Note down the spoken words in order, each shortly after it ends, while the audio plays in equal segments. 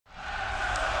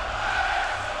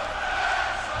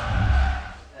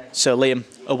So Liam,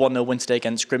 a 1-0 win today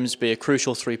against Grimsby, a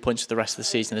crucial 3 points for the rest of the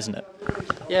season, isn't it?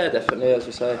 Yeah, definitely. As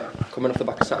we say, coming off the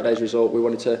back of Saturday's result, we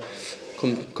wanted to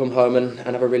come home and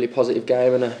have a really positive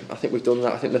game, and I think we've done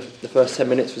that. I think the first 10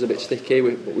 minutes was a bit sticky,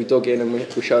 but we dug in and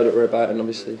we showed what we're about, and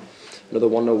obviously another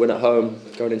 1-0 win at home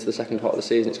going into the second part of the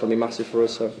season, it's going to be massive for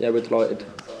us, so yeah, we're delighted.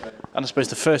 And I suppose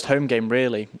the first home game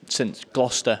really since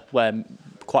Gloucester, where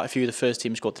quite a few of the first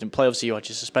team squad didn't play. Obviously you had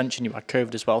your suspension, you had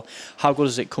COVID as well. How good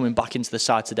is it coming back into the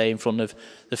side today in front of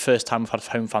the first time we've had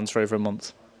home fans for over a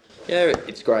month? Yeah,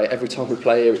 it's great. Every time we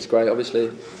play here, it's great.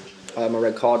 Obviously, I had my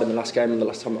red card in the last game and the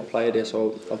last time I played here,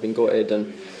 so I've been gutted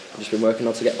and I've just been working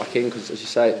on to get back in because, as you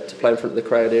say, to play in front of the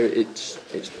crowd here, it's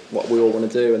what we all want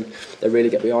to do, and they really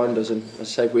get behind us. And as I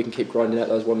say, if we can keep grinding out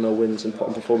those 1-0 wins and put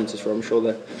on performances for them, I'm sure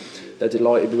they're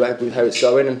delighted with how it's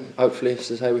going, and hopefully,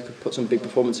 as I say, we could put some big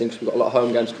performances in because we've got a lot of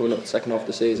home games coming up the second half of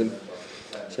the season.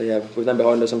 So yeah, with them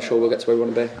behind us, I'm sure we'll get to where we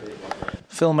want to be.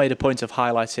 Phil made a point of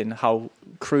highlighting how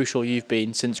crucial you've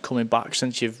been since coming back,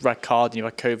 since you've red card and you've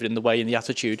had COVID in the way and the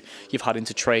attitude you've had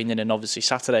into training, and obviously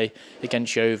Saturday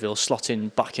against Yeovil,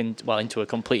 slotting back into a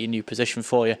completely new position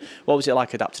for you. What was it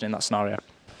like adapting in that scenario?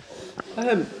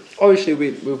 Obviously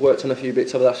we've worked on a few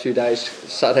bits over the last few days.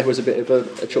 Saturday was a bit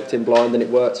of a chucked in blind and it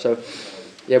worked, so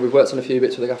yeah, we've worked on a few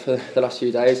bits with the gaffer the last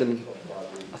few days, and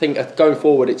I think going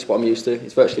forward it's what I'm used to.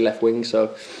 It's virtually left wing,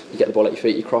 so you get the ball at your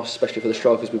feet, you cross, especially for the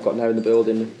strikers we've got now in the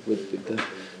building with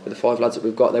the 5 lads that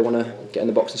we've got. They want to get in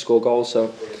the box and score goals, so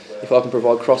if I can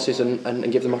provide crosses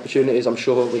and give them opportunities, I'm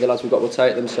sure with the lads we've got we'll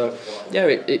take them. So yeah,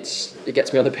 it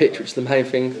gets me on the pitch, which is the main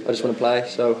thing. I just want to play,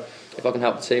 so if I can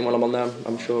help the team while I'm on there,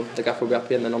 I'm sure the gaffer will be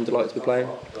happy, and then I'm delighted to be playing.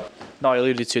 Now, I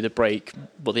alluded to the break,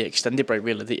 but the extended break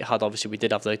really that you had, obviously we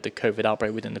did have the COVID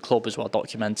outbreak within the club as well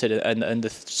documented, and the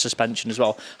suspension as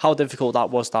well. How difficult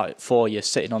that was that for you,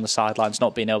 sitting on the sidelines,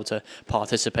 not being able to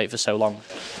participate for so long?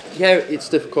 Yeah, it's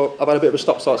difficult. I've had a bit of a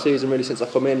stop-start season really since I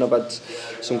come in. I've had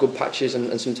some good patches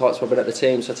and some tight spots at the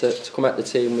team, so to come at the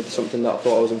team with something that I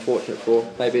thought I was unfortunate for,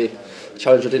 maybe a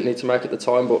challenge I didn't need to make at the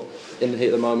time, but in the heat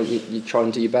of the moment you try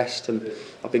and do your best, and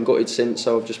I've been gutted since,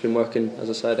 so I've just been working, as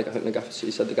I said, I think the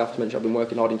gaffer mentioned I've been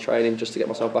working hard in training just to get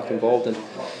myself back involved, and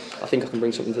I think I can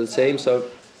bring something to the team, so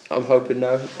I'm hoping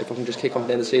now if I can just kick on at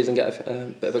the end of the season, get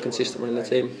a bit of a consistent run in the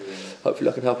team, hopefully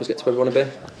I can help us get to where we want to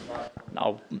be.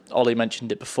 Now, Ollie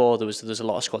mentioned it before, there's a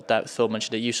lot of squad depth. Phil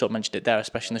mentioned it, you sort of mentioned it there,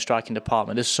 especially in the striking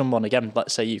department. There's someone, again,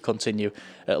 let's say you continue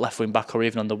at left wing back or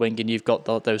even on the wing, and you've got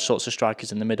those sorts of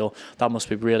strikers in the middle. That must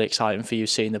be really exciting for you,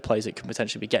 seeing the players that can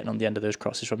potentially be getting on the end of those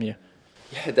crosses from you.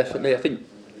 Yeah, definitely. I think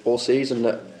all season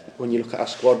that when you look at our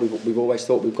squad, we've always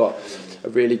thought we've got a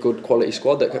really good quality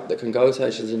squad that can go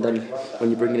stations, and then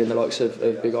when you're bringing in the likes of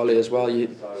Big Ollie as well,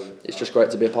 it's just great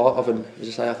to be a part of. And as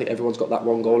I say, I think everyone's got that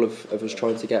one goal of us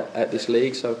trying to get out this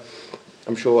league, so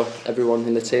I'm sure everyone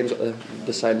in the team's got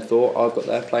the same thought I've got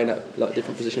there, playing at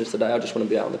different positions today. I just want to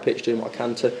be out on the pitch doing what I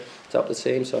can to help the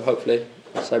team, so hopefully,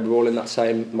 as I say, we're all in that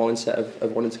same mindset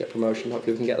of wanting to get promotion.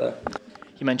 Hopefully we can get there.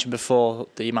 You mentioned before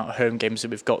the amount of home games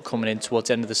that we've got coming in towards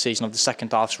the end of the season, of the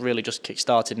second half's really just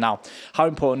kick-started now. How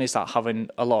important is that, having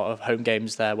a lot of home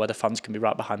games there where the fans can be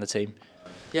right behind the team?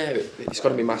 Yeah, it's got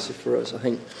to be massive for us. I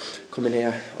think coming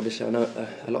here, obviously I know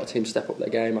a lot of teams step up their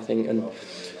game, I think, and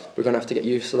we're going to have to get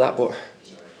used to that, but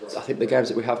I think the games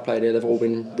that we have played here, they've all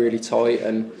been really tight,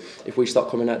 and if we start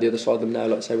coming out the other side of them now,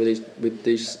 let's say with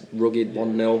these rugged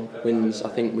 1-0 wins, I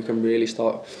think we can really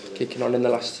start kicking on in the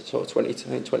last sort of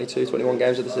 22, 21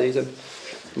 games of the season.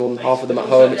 More than half of them at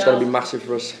home, it's going to be massive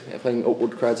for us. Playing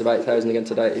upward crowds of 8,000 again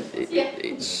today,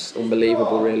 it's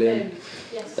unbelievable really, and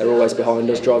they're always behind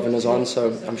us, driving us on,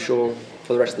 so I'm sure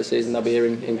for the rest of the season they'll be here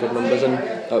in good numbers, and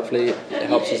hopefully it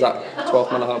helps us that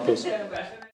 12th man to help us.